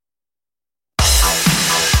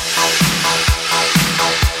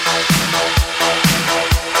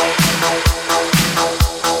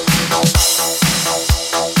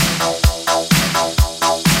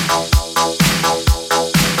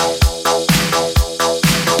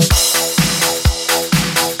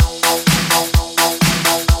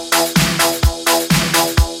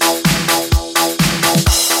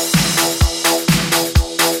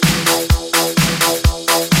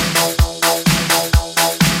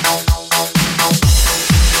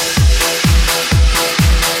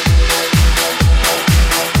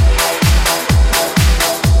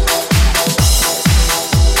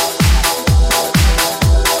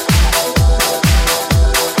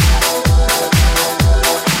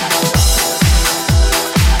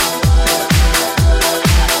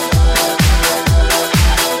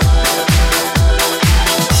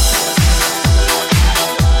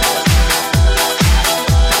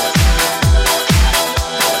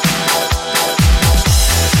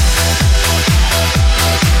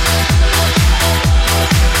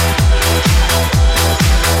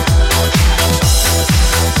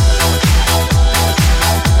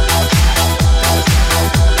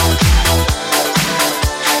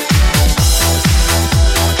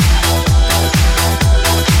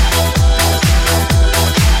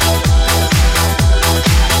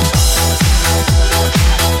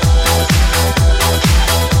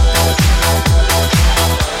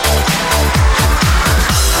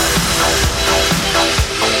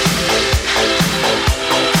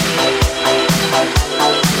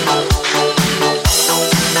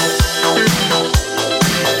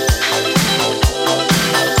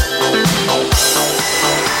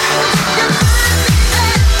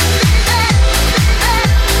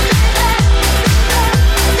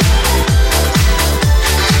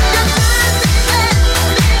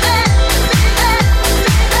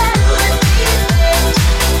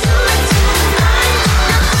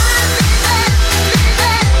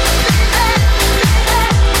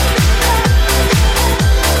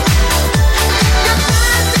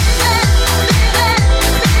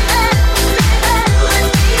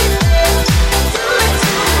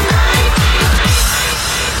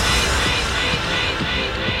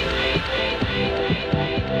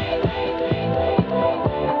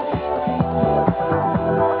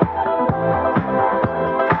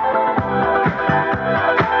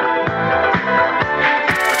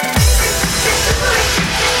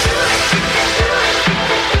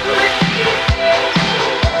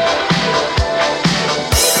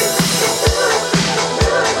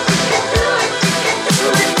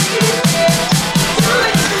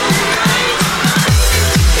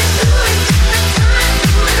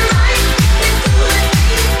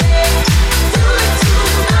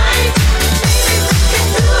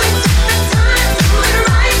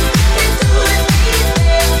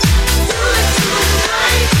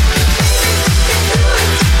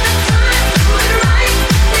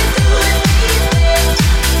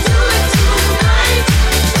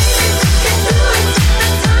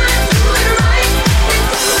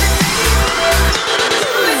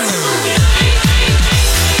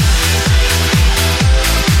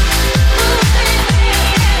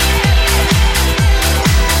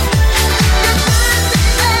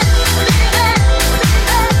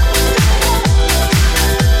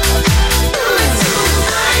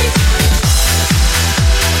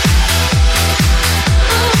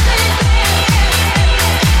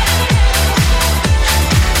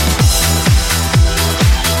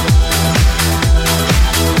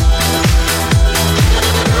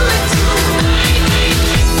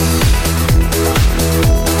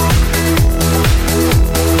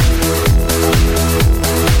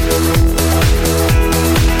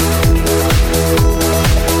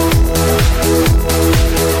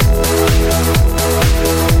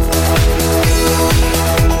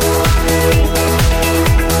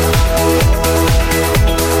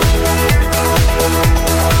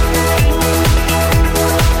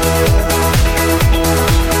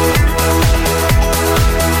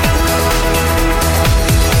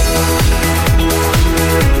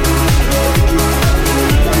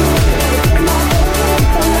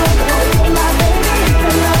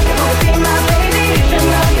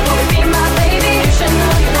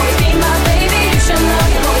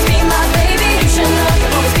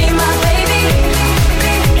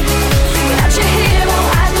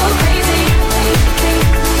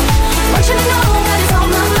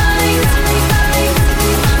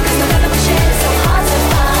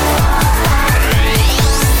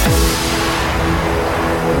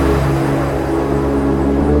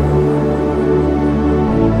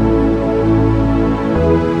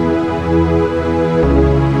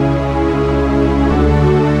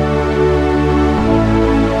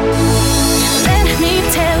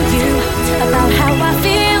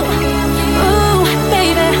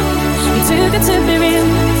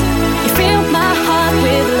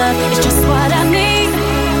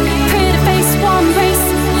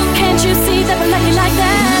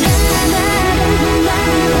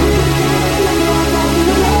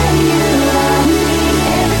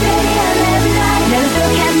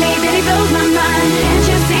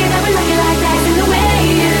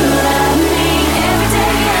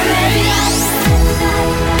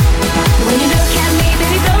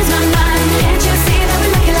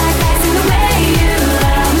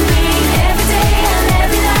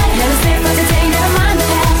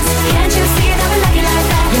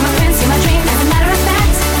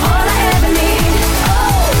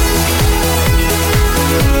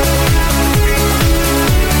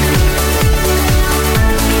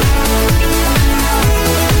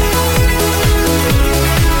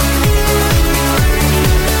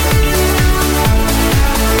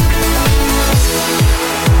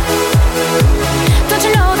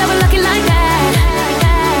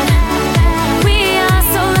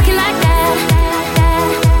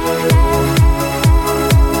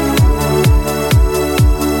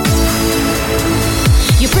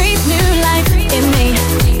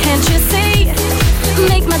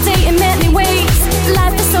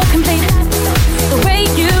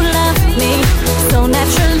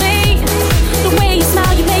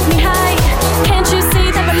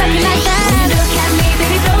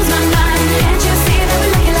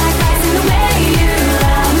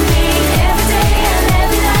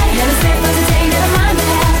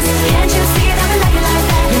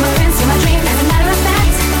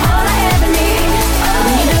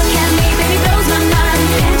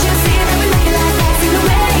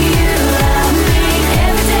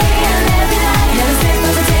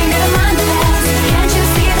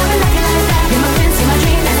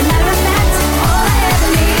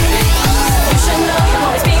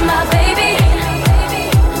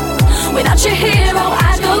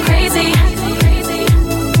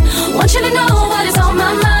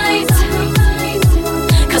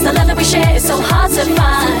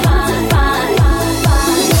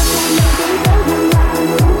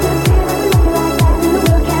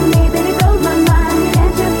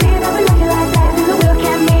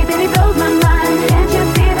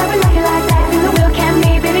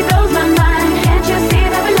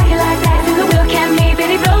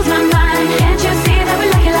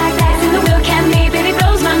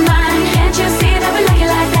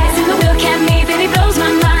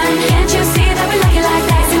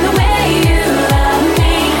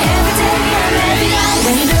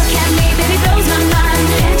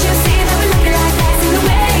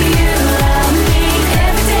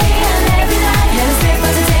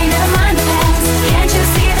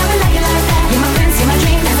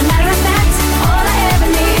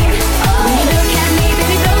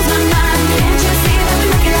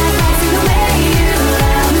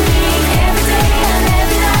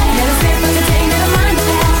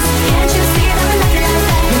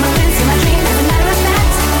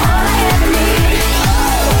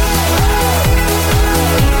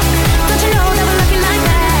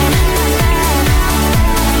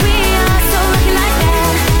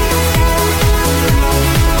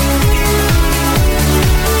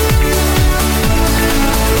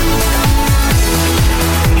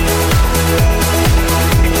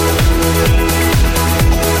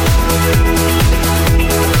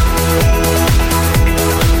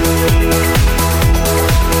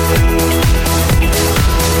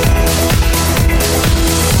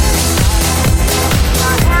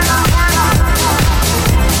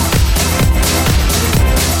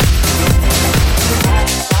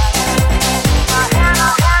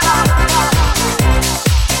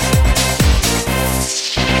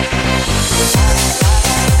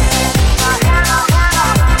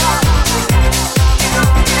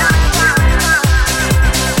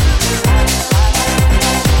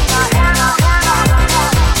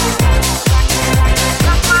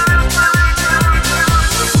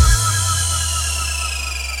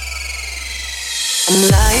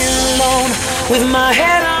with my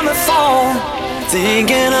head on the phone,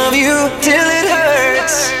 thinking of you till it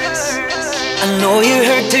hurts. I know you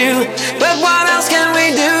hurt too, but what else can we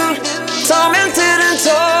do? Tormented and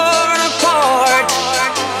torn apart.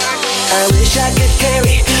 I wish I could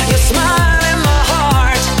carry your smile in my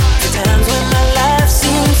heart. The times when my life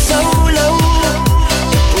seemed so low,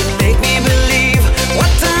 it would make me believe what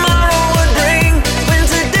tomorrow would bring, when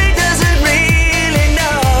today doesn't really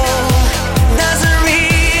know, doesn't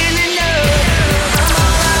really know. I'm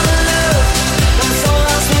all out of love, I'm so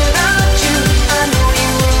lost without you. I know you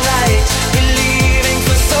were right, believing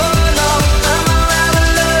for so long. I'm all out of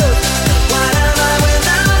love, what am I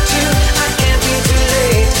without you? I can't be too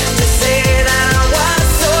late to say that I was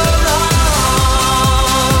so wrong.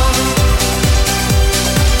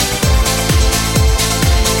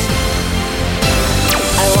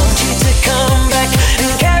 I want you to come back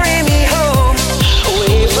and carry me home,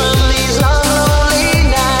 away from these long, lonely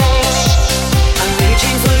nights. I'm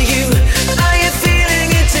reaching for you, are you feeling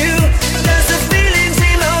it too? Does the feeling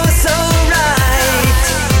seem oh so right?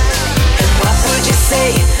 And what would you say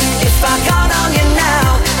if I called on you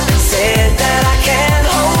now and said that I can't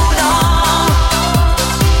hold on?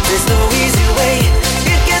 There's no easy way,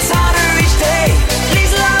 it gets harder each day.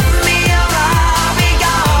 Please love me or I'll be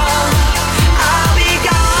gone, I'll be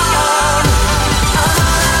gone. I'm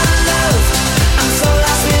all out of love, I'm so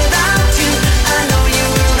lost without you. I know you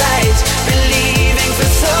were right, believing for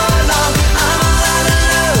so long. I'm all out of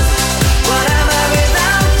love, what am I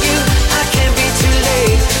without you? I can't be too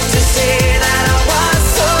late to say that I was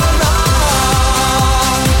so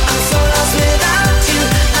wrong. I'm so lost without you,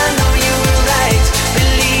 I know you were right,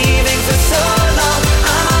 believing for so long.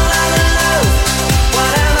 I'm all out of love,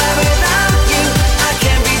 what am I without you? I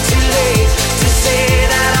can't be too late to say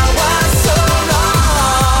that I was so wrong.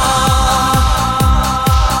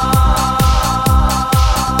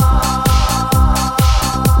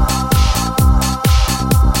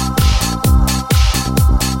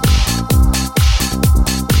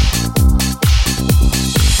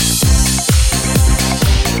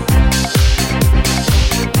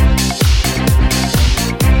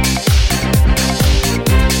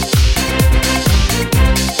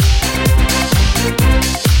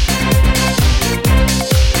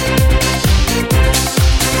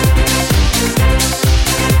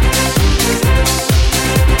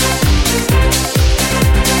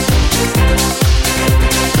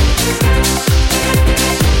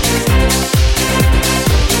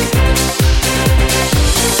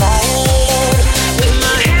 With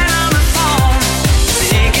my head on the phone,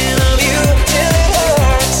 thinking of you till it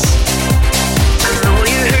hurts. I know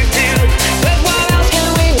you hurt too, but what else can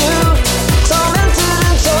we do? Tormented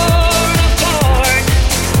and torn apart.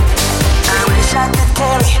 I wish I could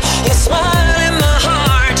carry your smile in my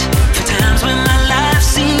heart. For times when my life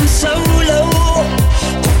seemed so low,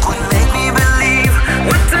 it would make me believe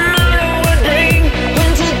what tomorrow would bring,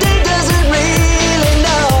 when today doesn't really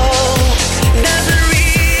know, doesn't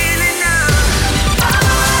really know. I'm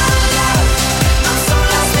all out of love, I'm so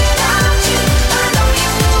lost without you. I know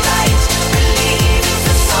you were right, believing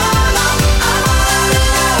for so long. I'm all out of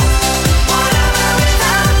love, what am I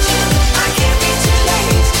without you? I can't be too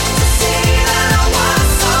late to say that I was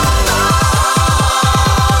so wrong.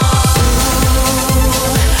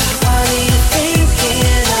 What are you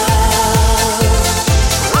thinking of?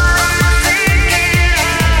 What are you thinking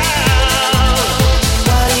of?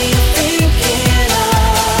 What are you thinking of?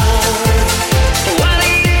 What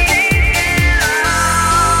are you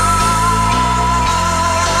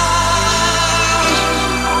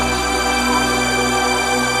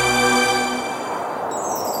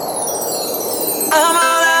I'm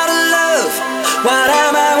all out of love, what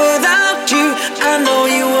am I without you? I know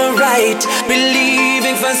you were right,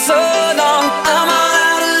 believing for so long. I'm all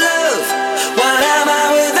out of love, what am I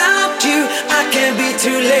without you? I can't be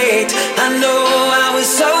too late, I know I was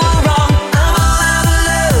so wrong. I'm all out of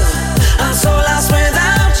love, I'm so lost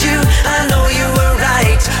without you. I know you were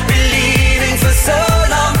right, believing for so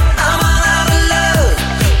long. I'm all out of love,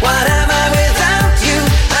 what am I without you?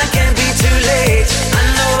 I can't be too late, I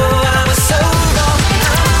know I was so wrong.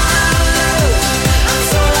 I'm all out of love, I'm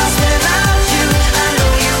so lost without you. I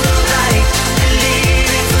know you were right,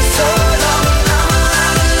 believing for so long. I'm all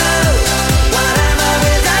out of love, what am I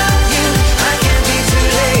without you? I can't be too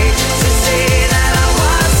late to say that I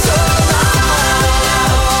was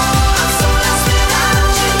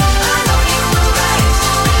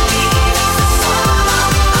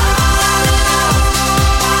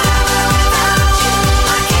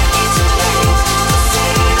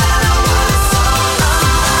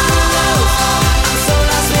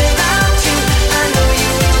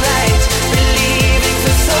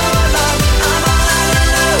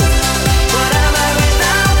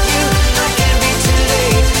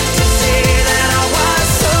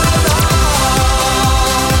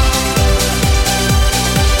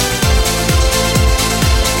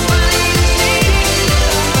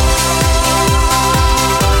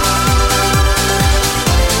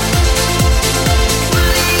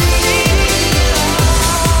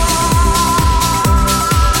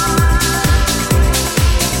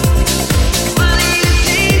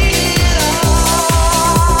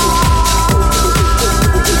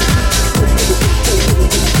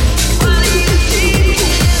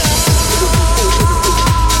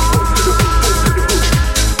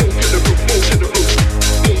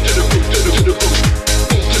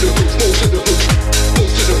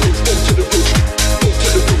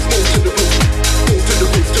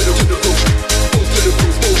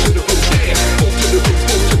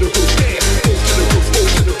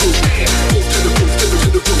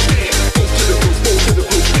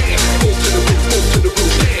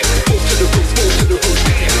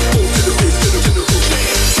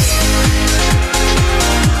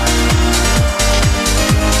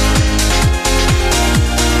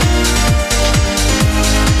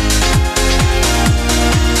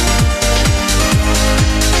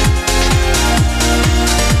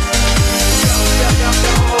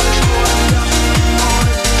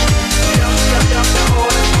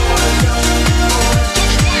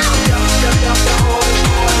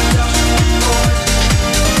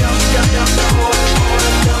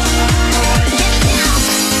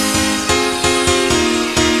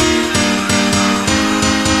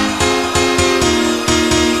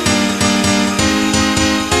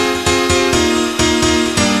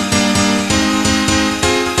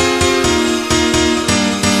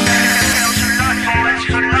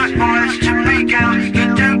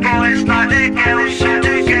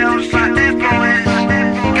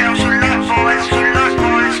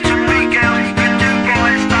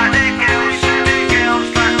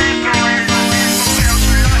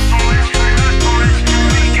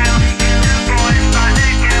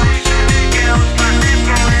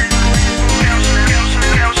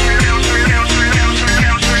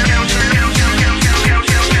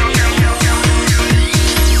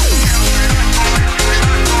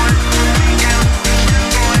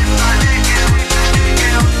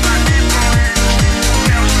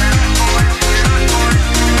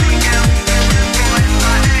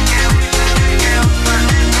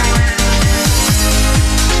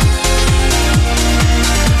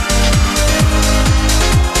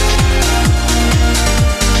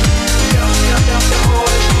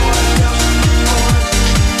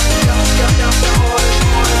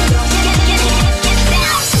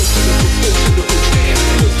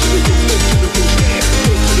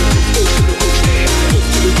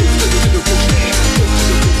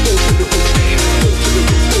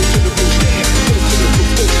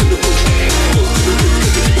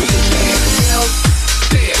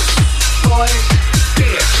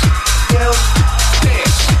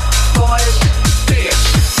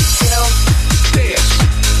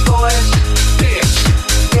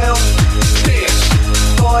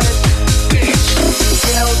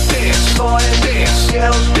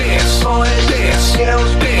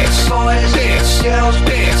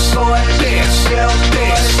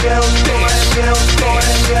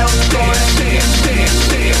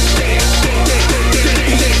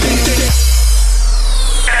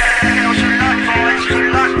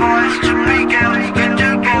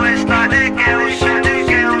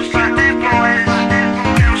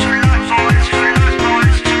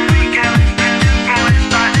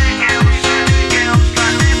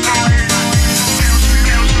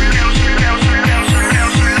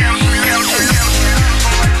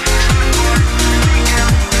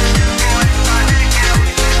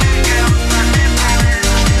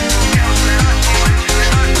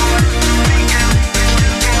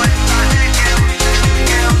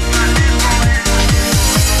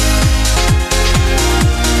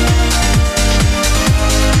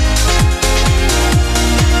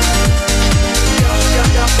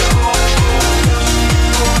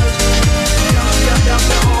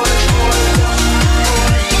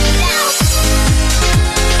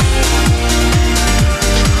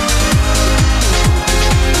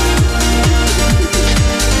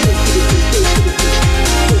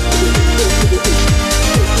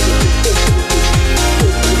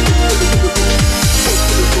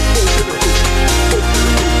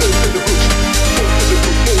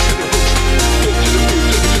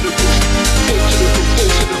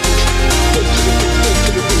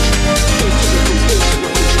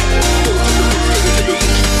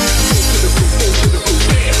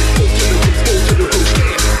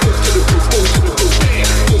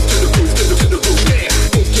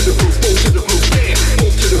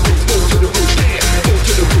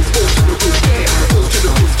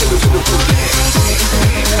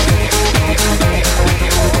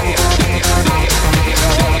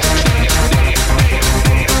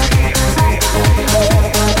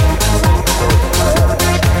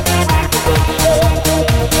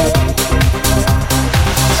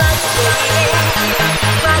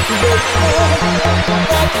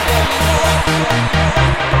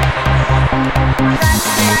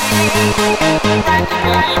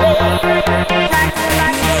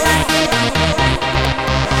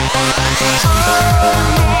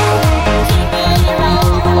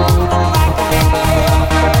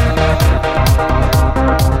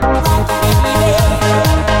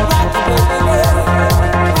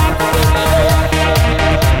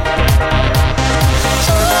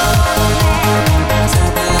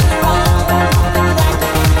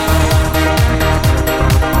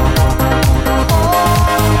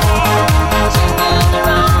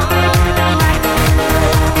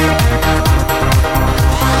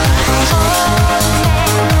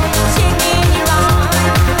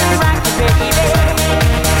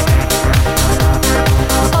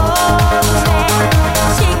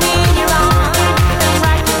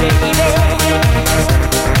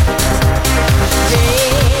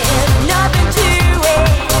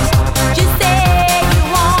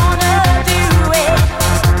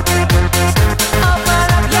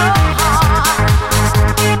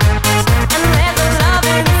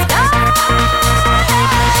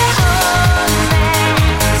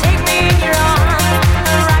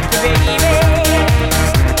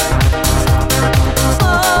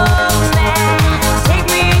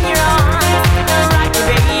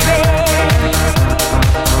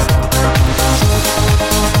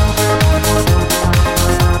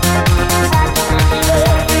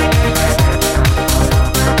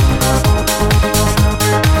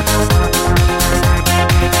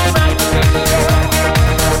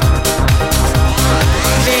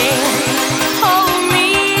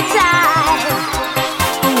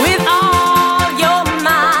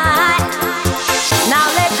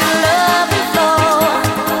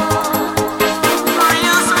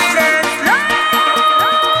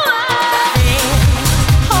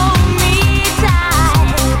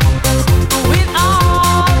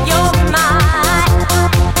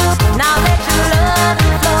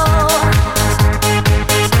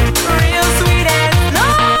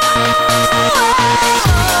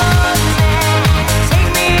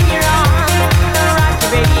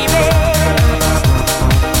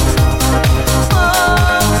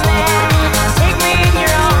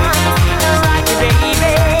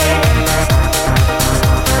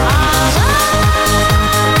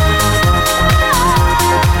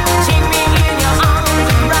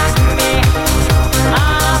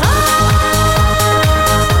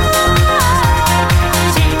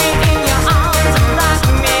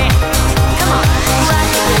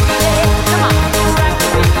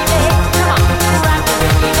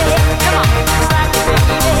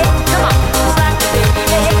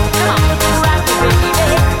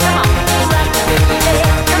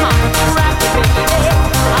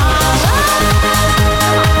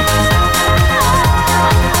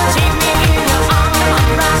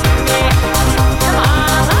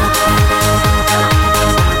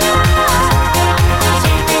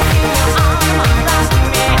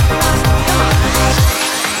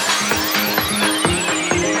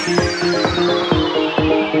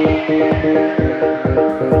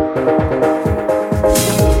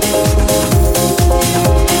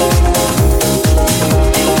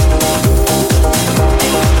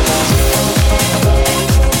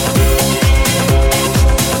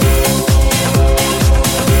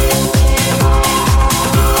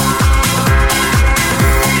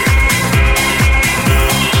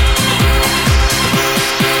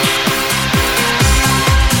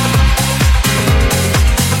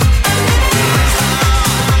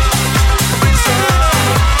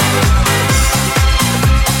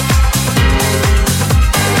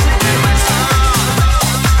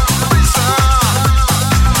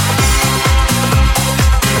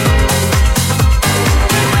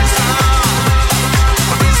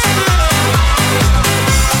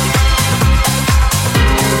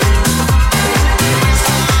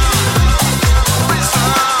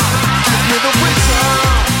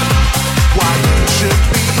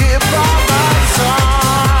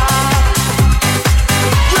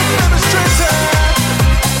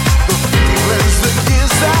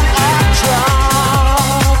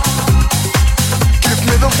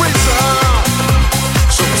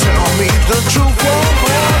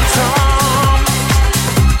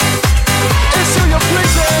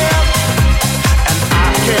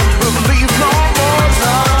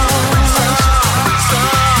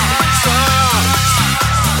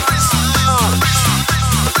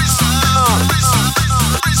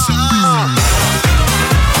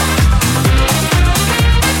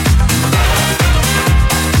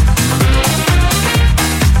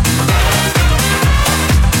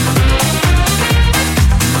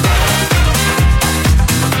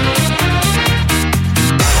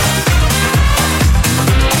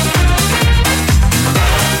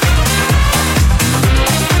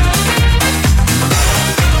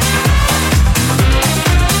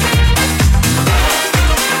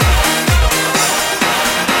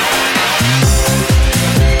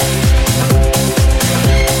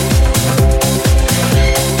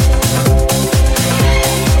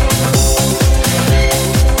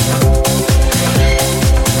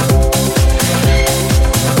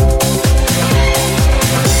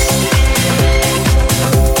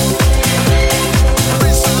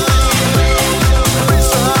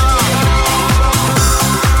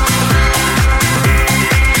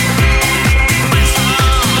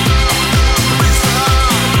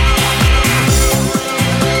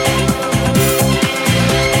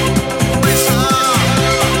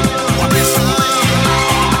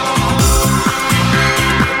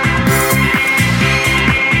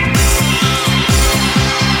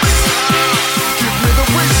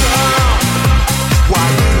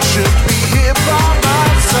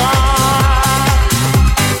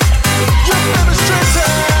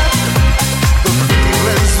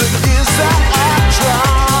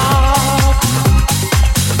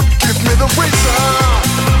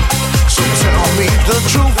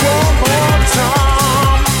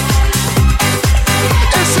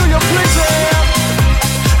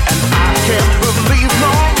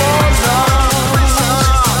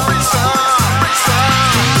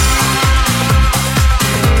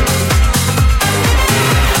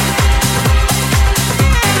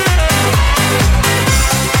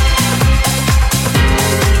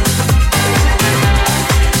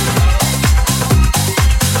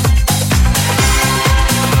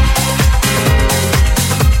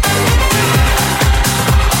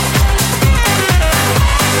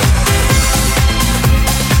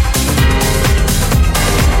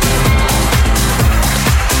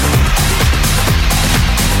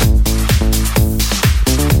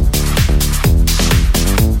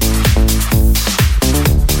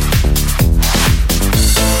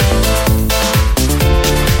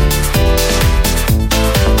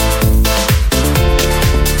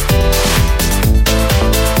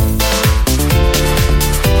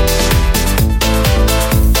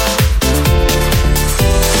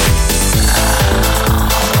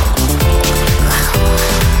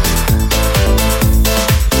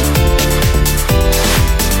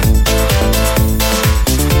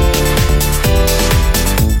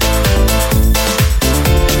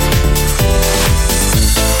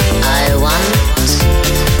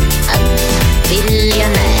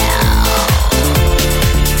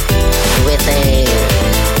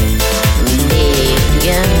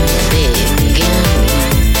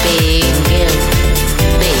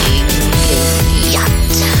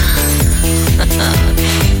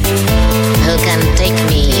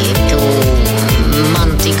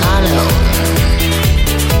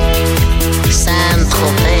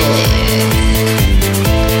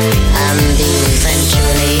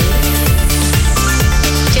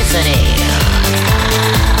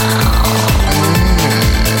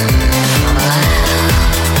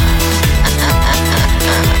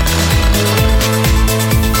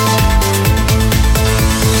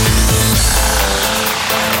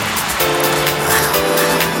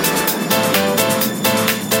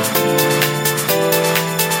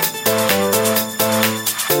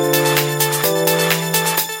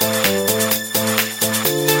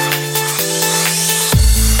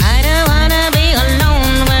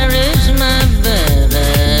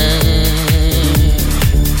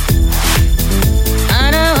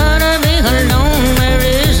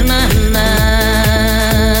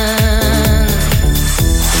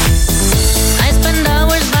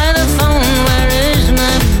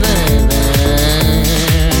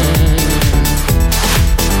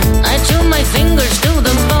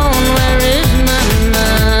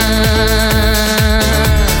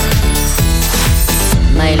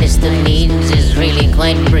be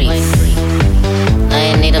quite brief.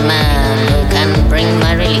 I need a man who can bring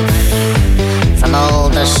my relief from all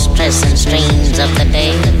the stress and strains of the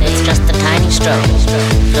day. It's just a tiny stroke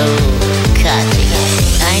through Kurpicki.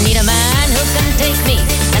 I need a man who can take me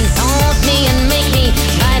and taunt me and make me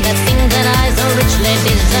buy the things that I so richly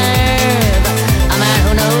deserve. A man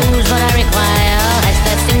who knows what I require, has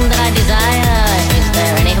the thing that I desire. Is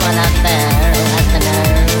there anyone out there who has the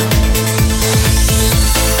nerve?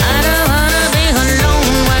 I don't wanna be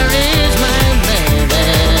alone, where is my baby?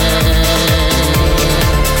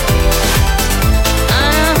 I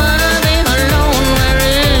don't wanna be alone, where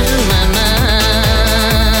is my man?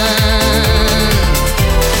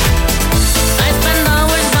 I spend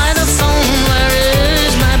hours by the phone, where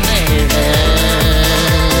is my baby?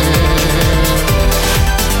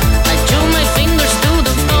 I chew my fingers to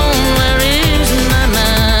the bone, where is my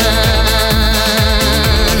man?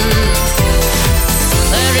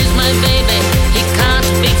 Where is my baby? He can't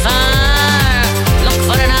be far. Look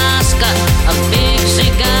for an Oscar, a big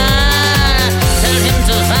cigar. Tell him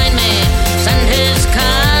to find me, send his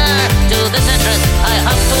car to this address. I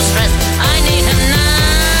have to stress, I need him now.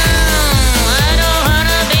 I don't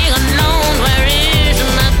wanna be alone, where is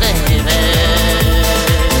my baby?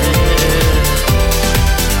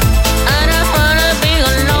 I don't wanna be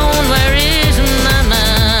alone, where is my man?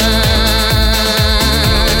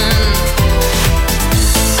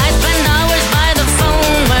 I spend hours by the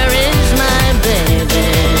phone, where is my baby?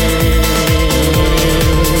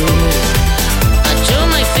 I chew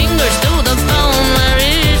my fingers to the bone, where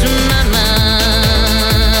is my man?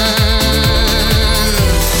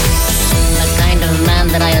 The kind of man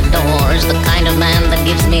that I adore is the kind of man that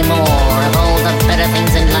gives me more of all the better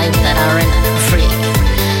things in life that aren't free.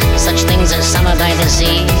 Such things as summer by the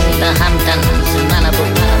sea, the Hamptons, Malibu,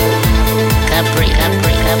 Capri,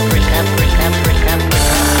 Capri, Capri, Capri, Capri, Capri.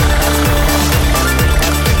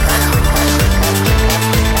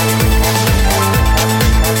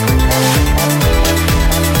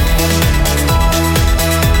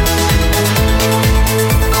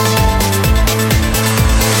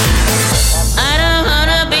 I don't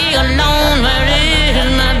wanna be alone, where is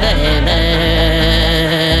my baby?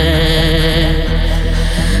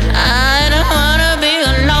 I don't wanna be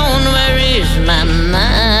alone, where is my man?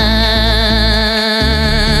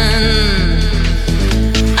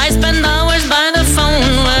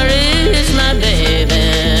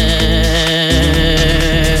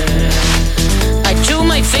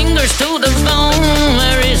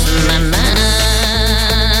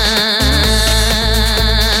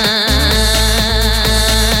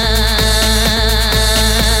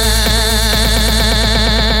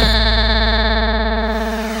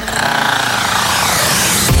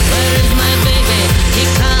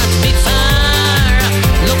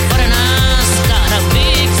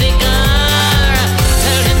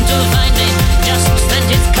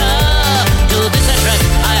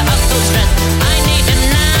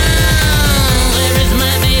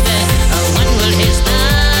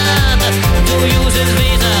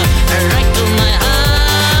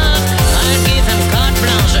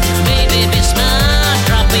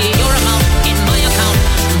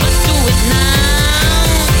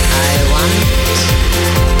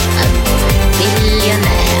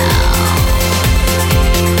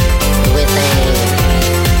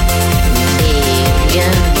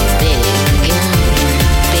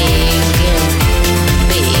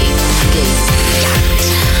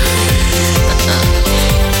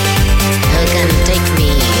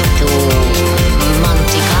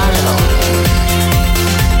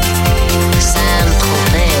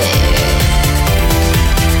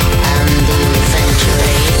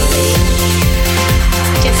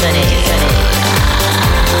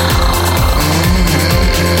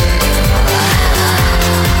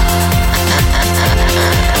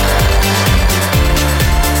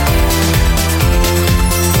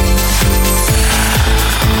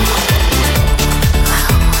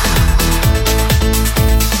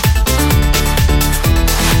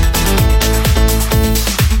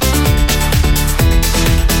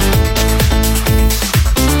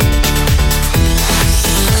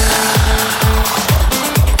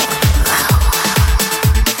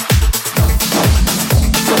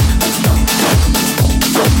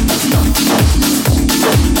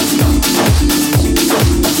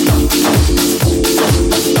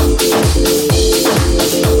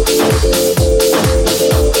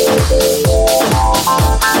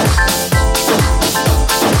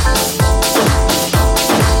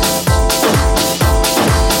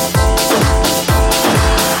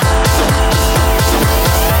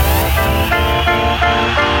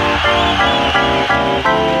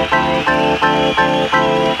 She wakes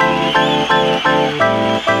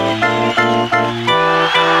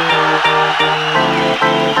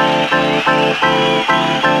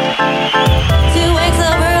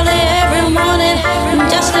up early every morning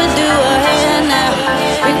just to do her hair now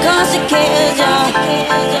because she cares, y'all.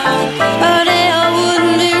 Her day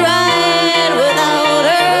wouldn't be right without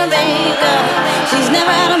her makeup. She's never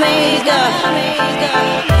out of makeup.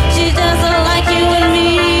 She's just like you and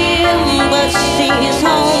me, but she's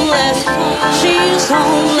homeless. She's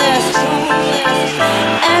homeless.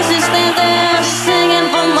 As she stands there singing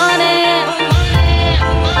for money.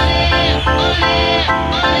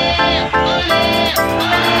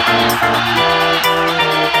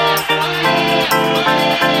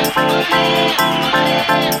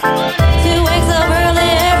 She wakes up early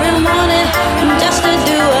every morning just to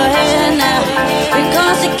do her hair now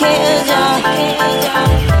because she cares, y'all.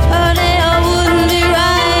 Her day wouldn't be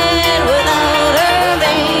right without her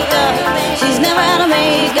makeup. She's never out of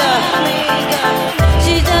makeup.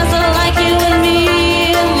 She's just like you and me,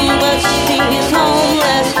 but she's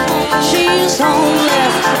homeless. She's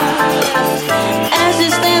homeless. As she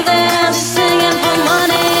stands there singing for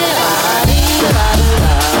money.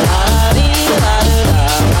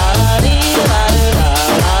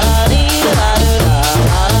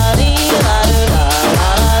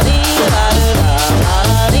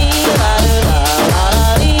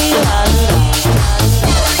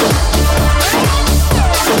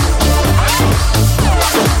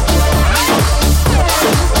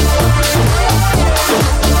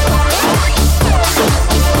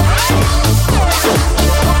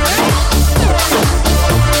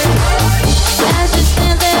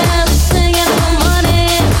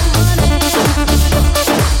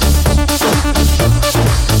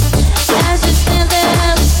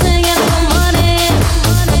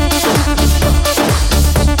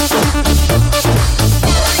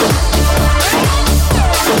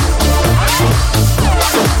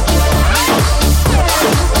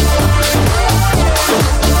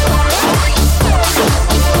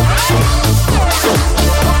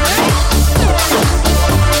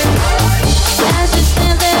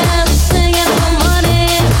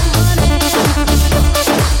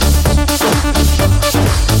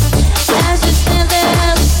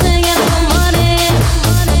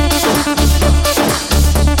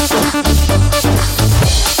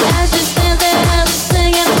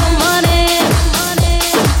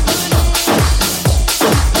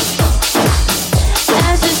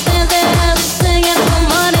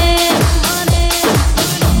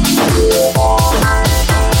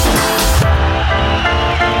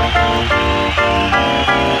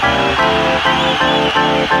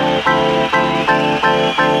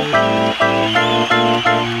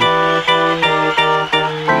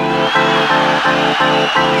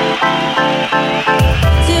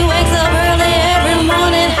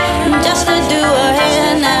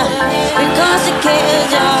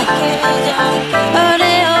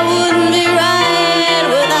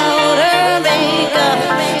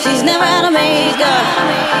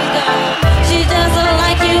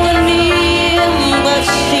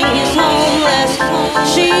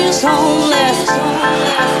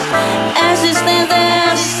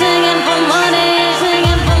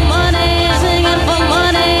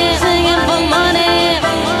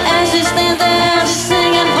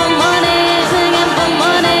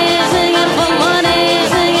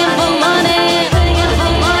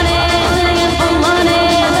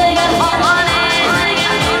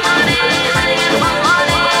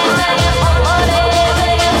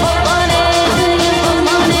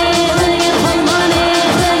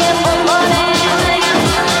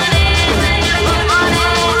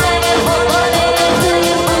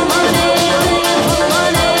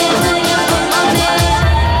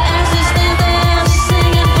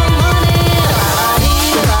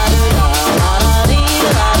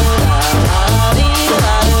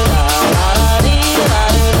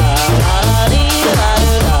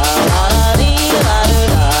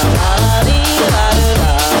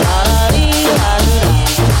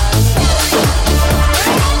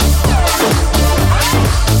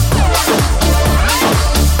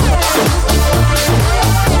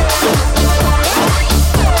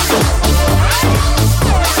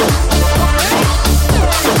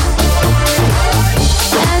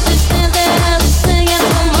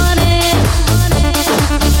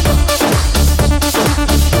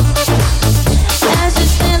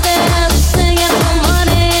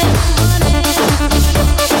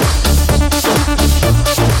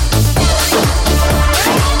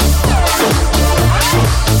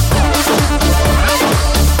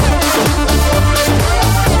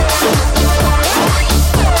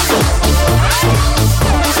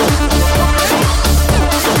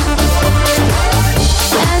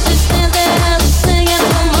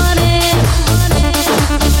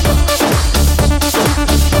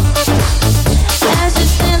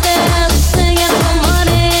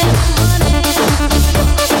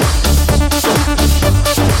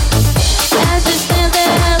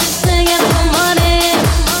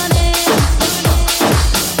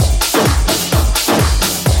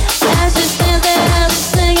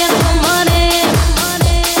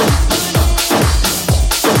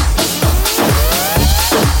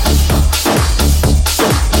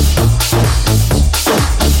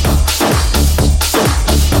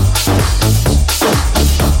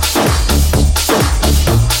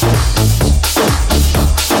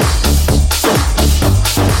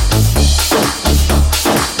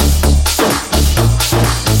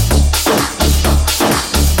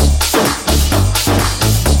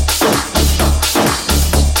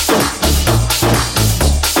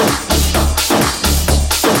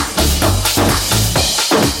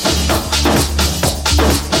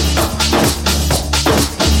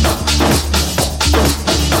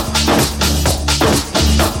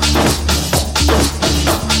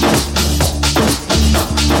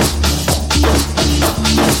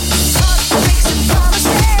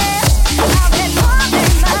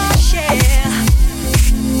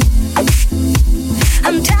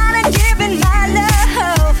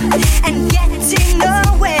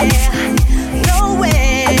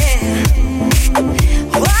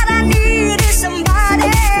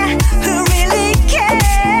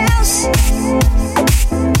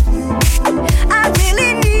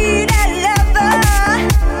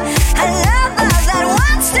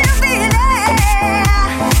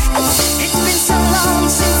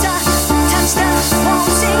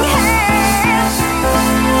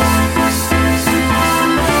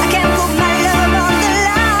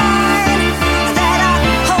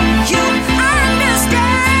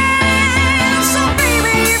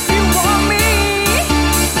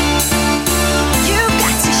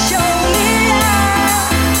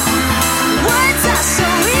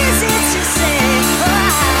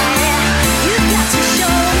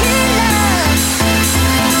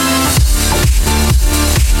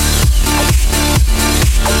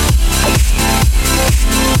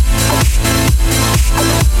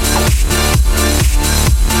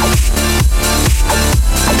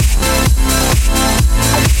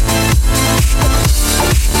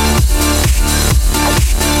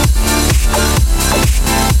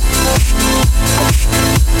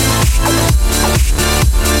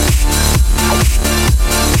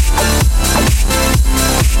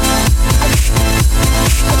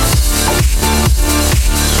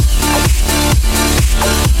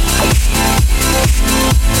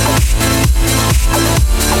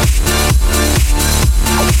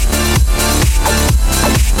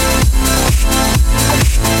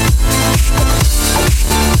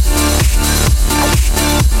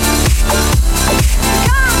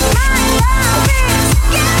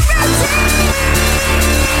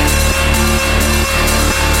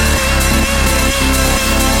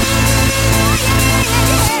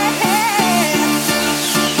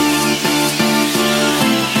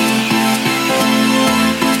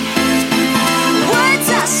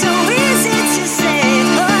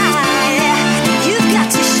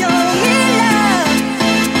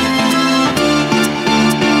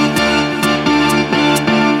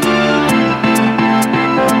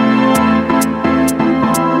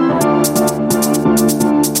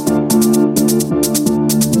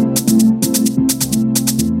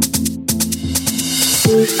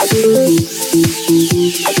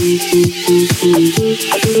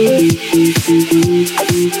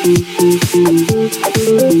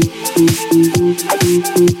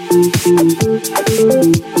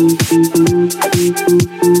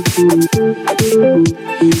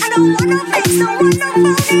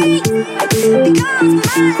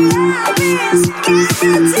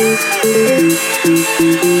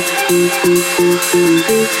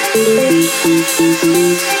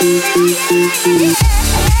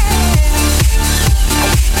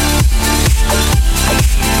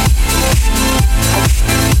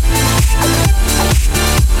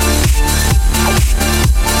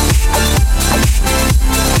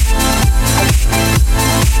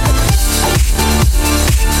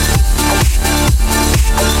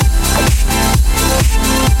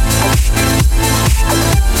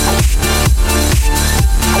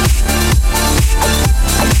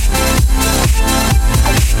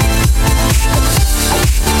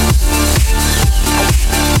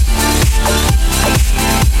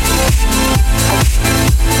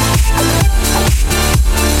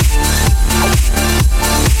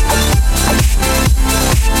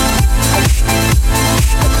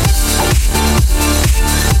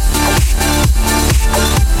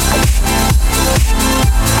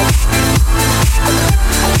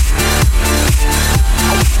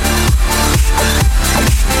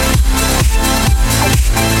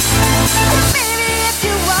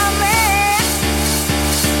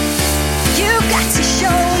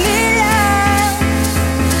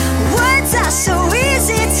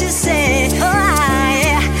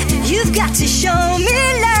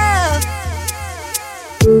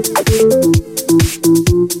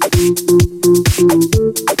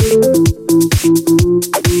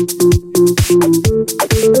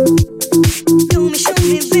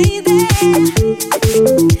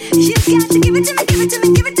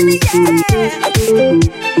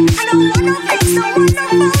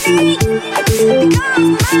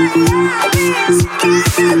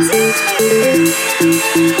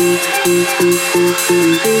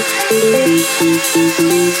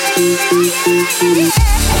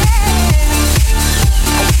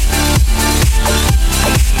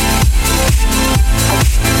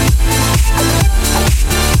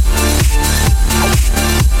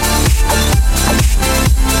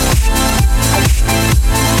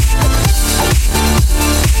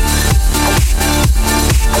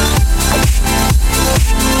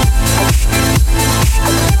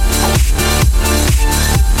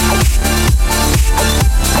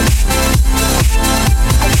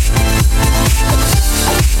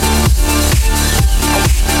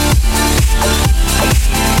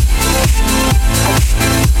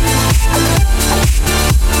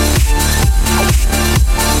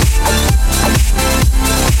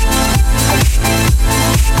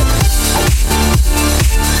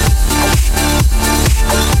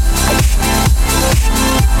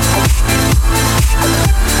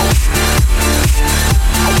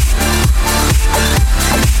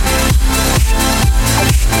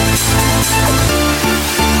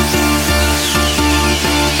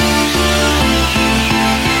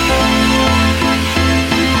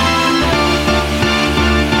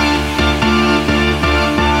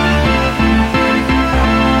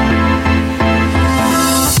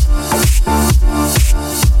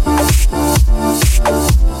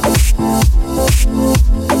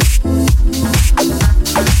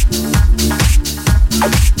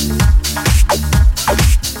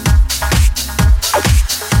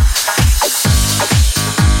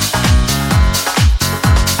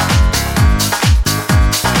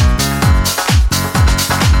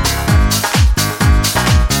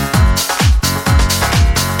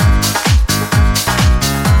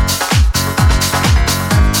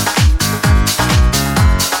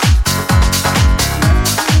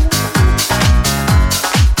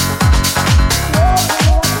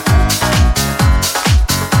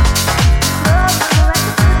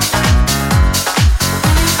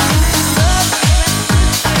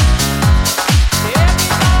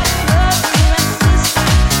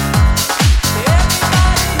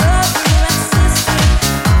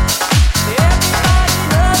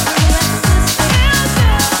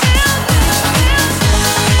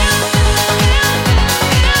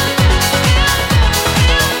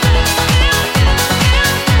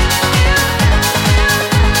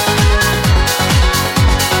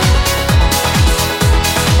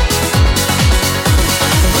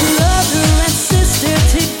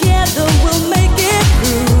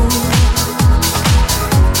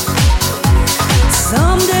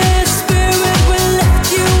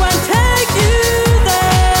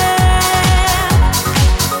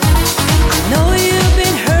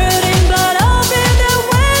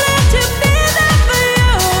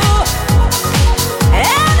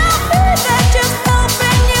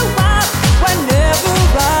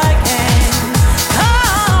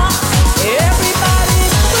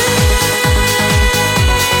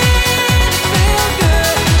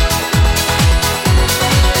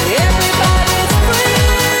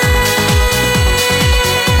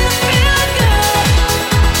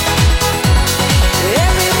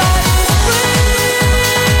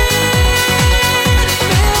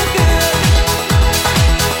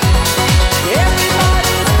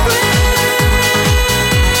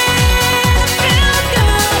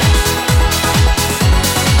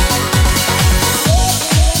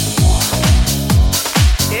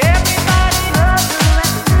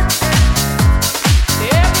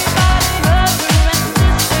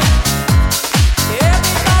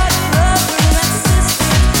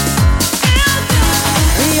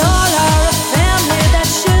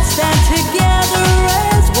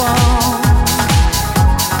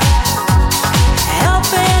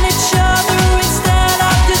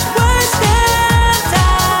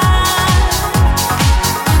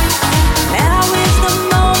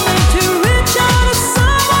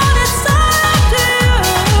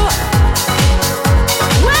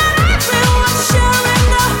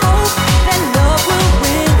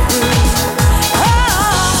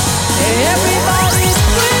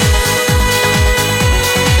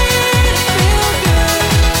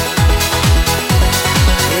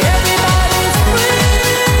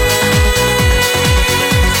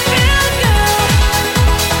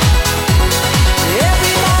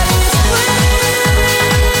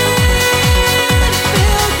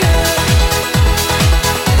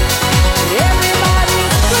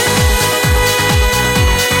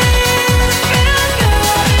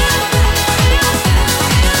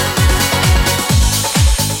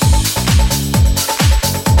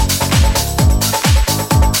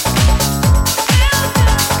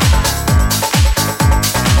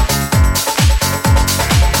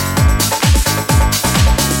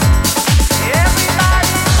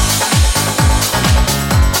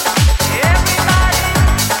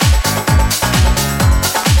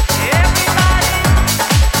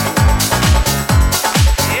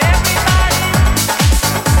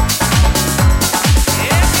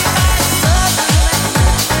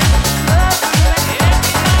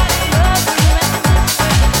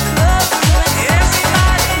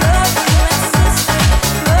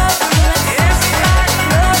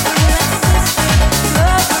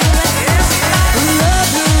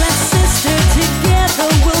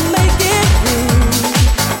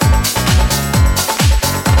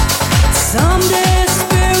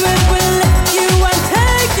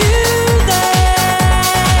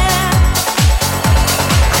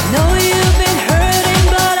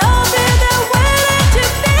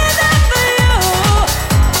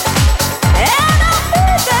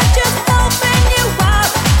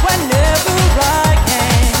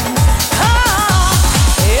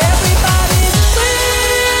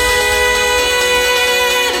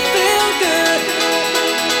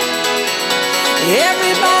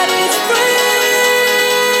 Everybody's free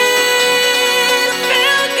to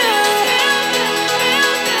feel good.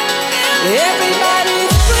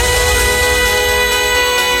 Everybody's free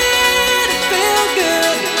to feel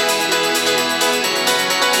good.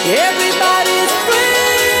 Everybody's free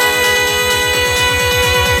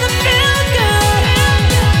to feel good.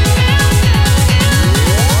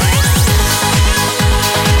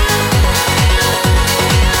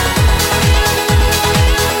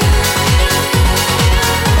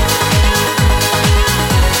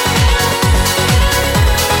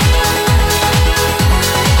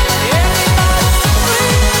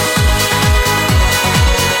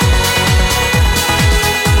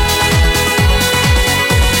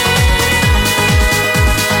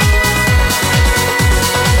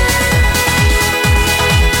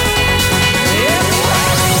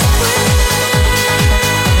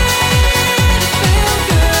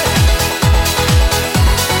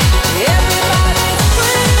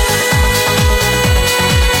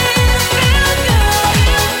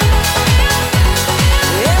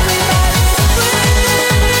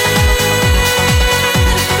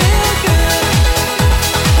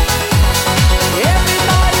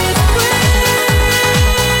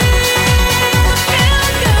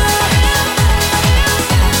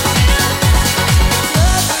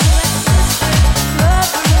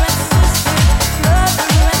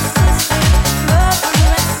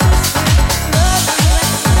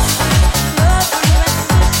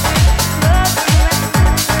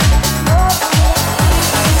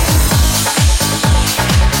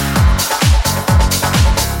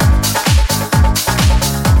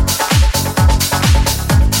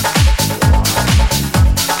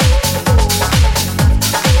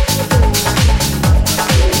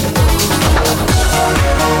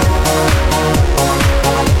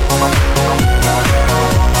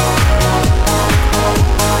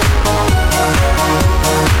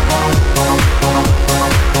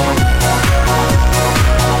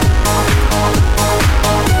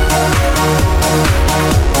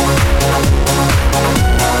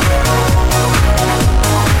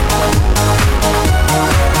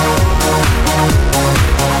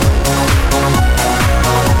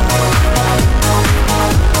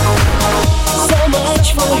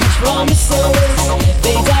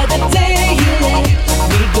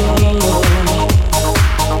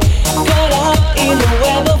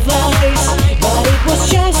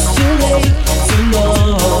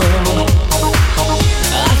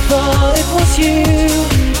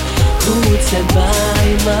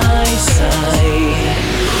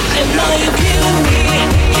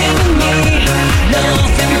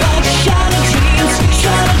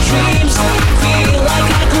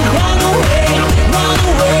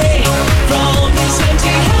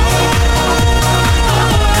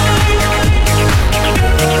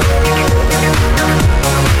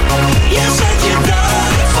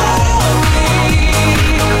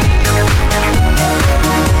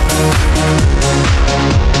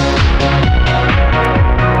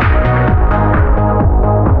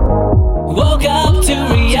 Woke up to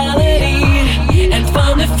reality and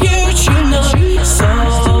found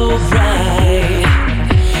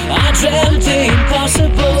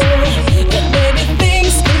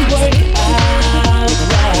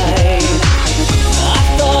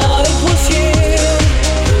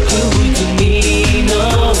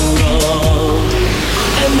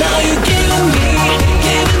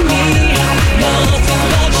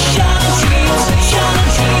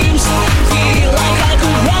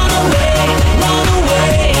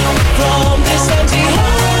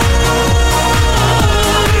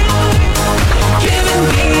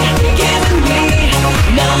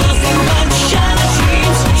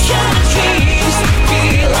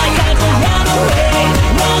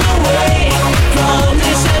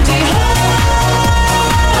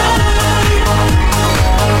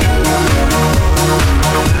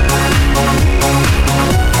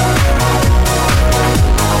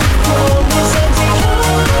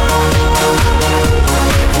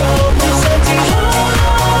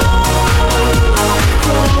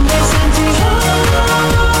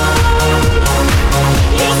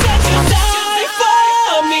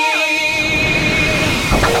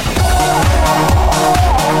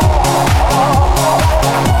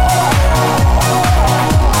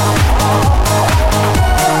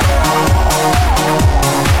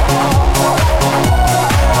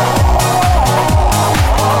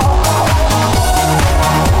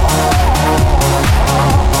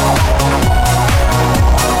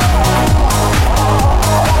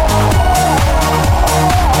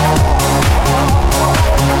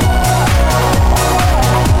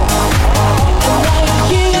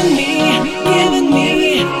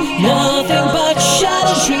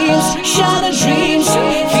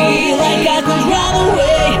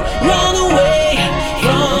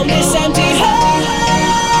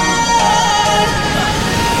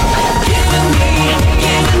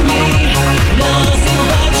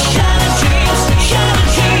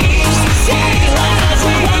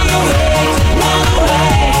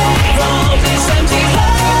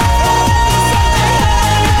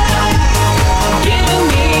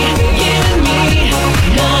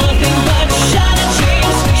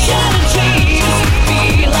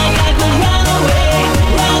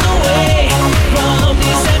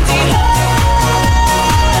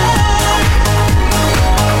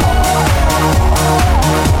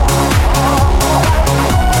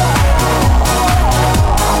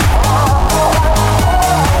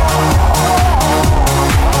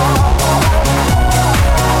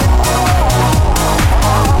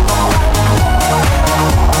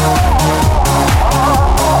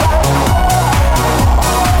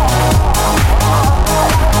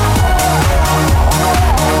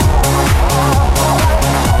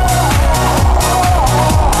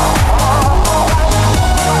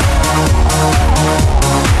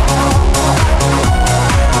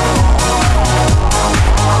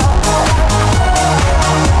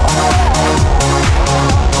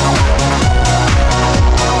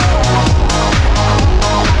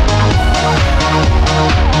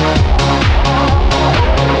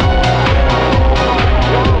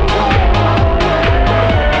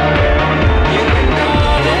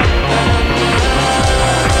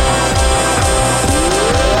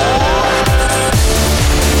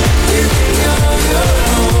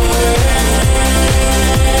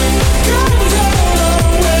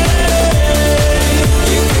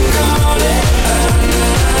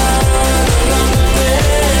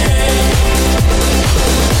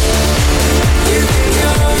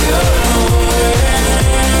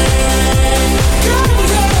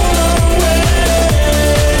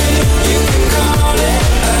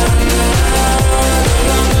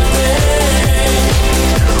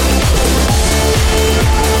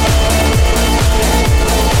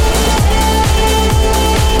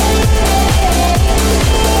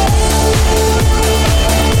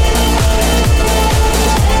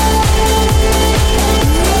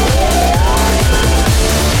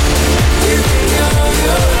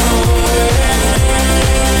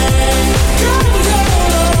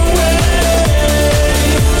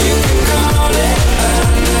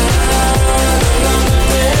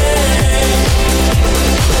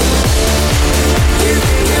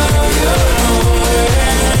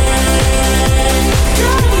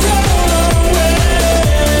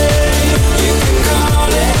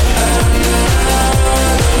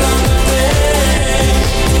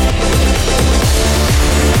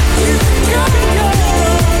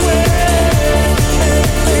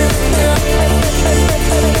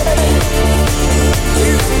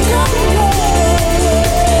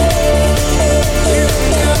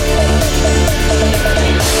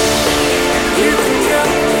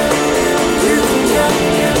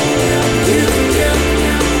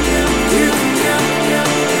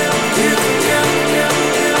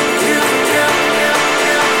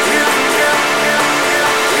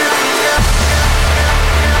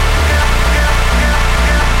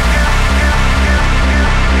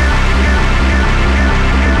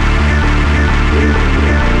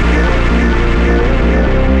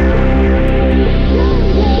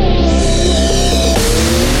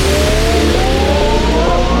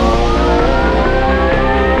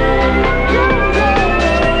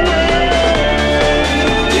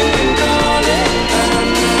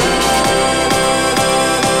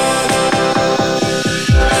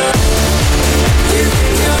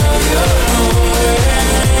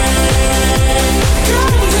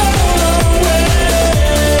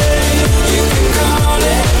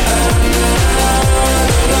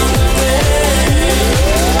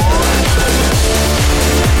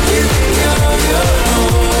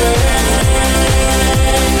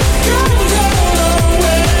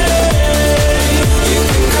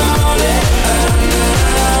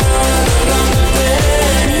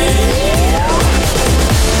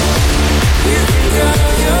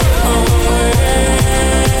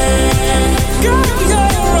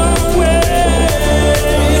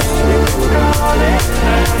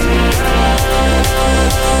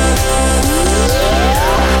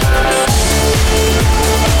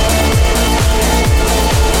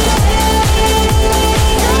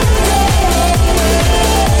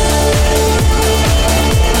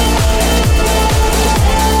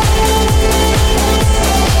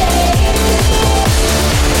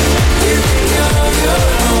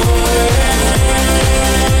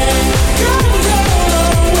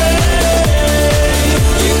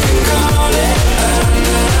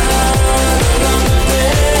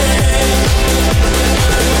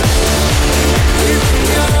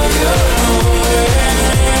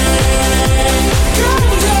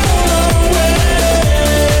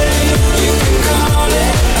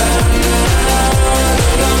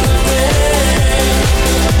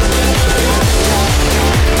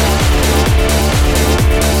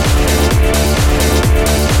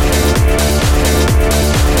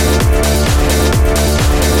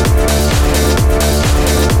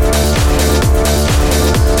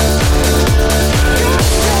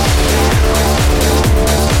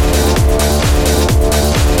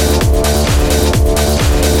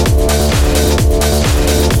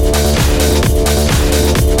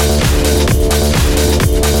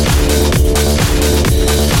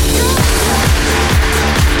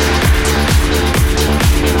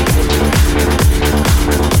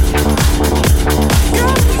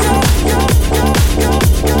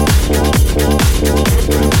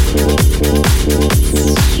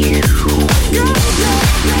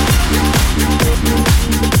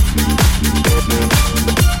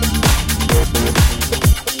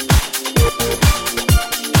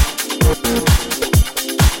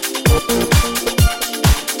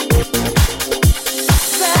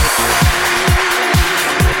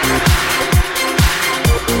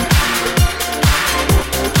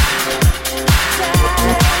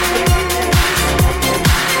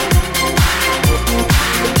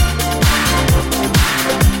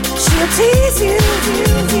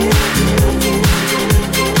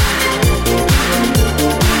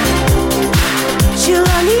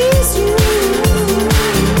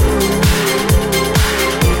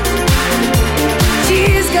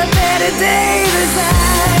Betty Davis eyes.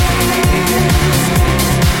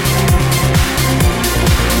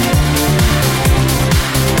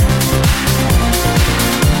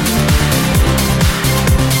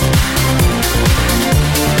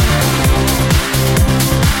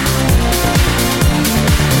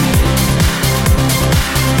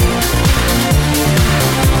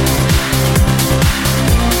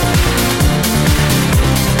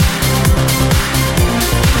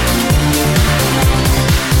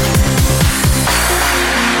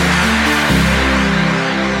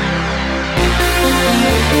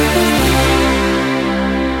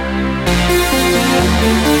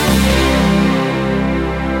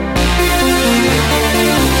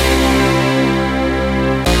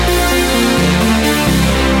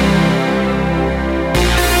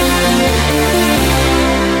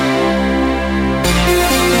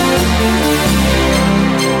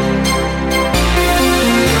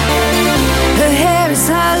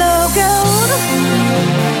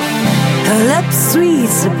 Sweet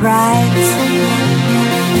surprise.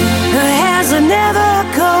 Her hair's never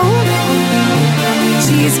cold.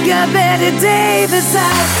 She's got Betty Davis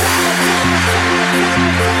eyes.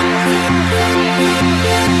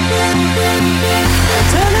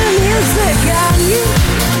 Turn the music on you.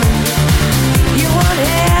 You won't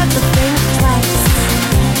have to think twice.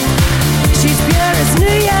 She's pure as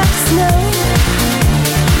New York snow.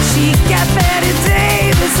 She got Betty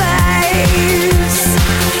Davis eyes.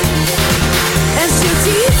 And she'll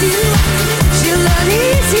tease you, she'll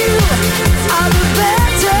unease you, all the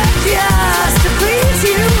better just to please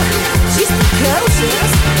you. She's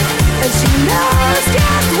precocious, and she knows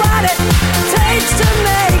just what it takes to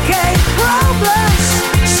make a pro blush.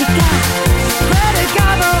 She got Betty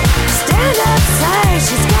Gobble, stand up size.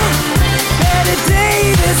 She's got Betty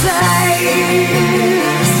Davis eyes.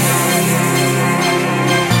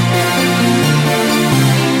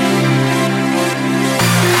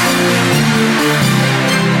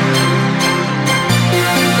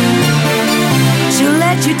 She'll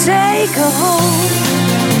let you take her home.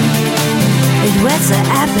 It whets her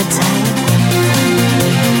appetite.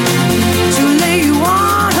 She'll lay you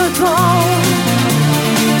on her throne.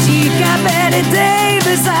 She got Betty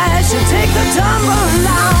Davis eyes. She'll take the tumble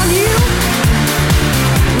on you.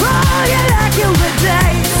 Roll you like you were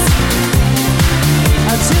dice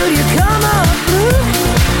until you come up blue.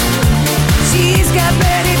 She's got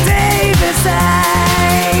Betty Davis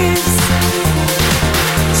eyes.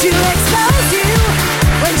 She'll expose you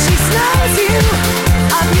when she snows you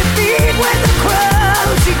off your feet with the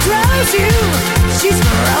crows. She throws you. She's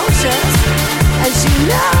ferocious, and she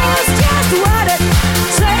knows just what it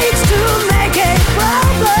takes to make a pro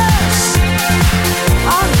blush.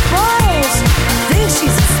 On the balls, think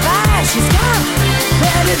she's a spy. She's got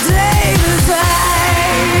Betty Davis eyes.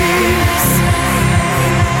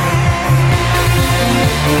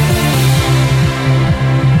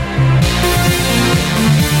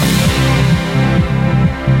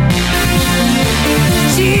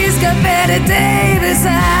 She's got Betty Davis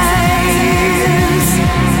eyes.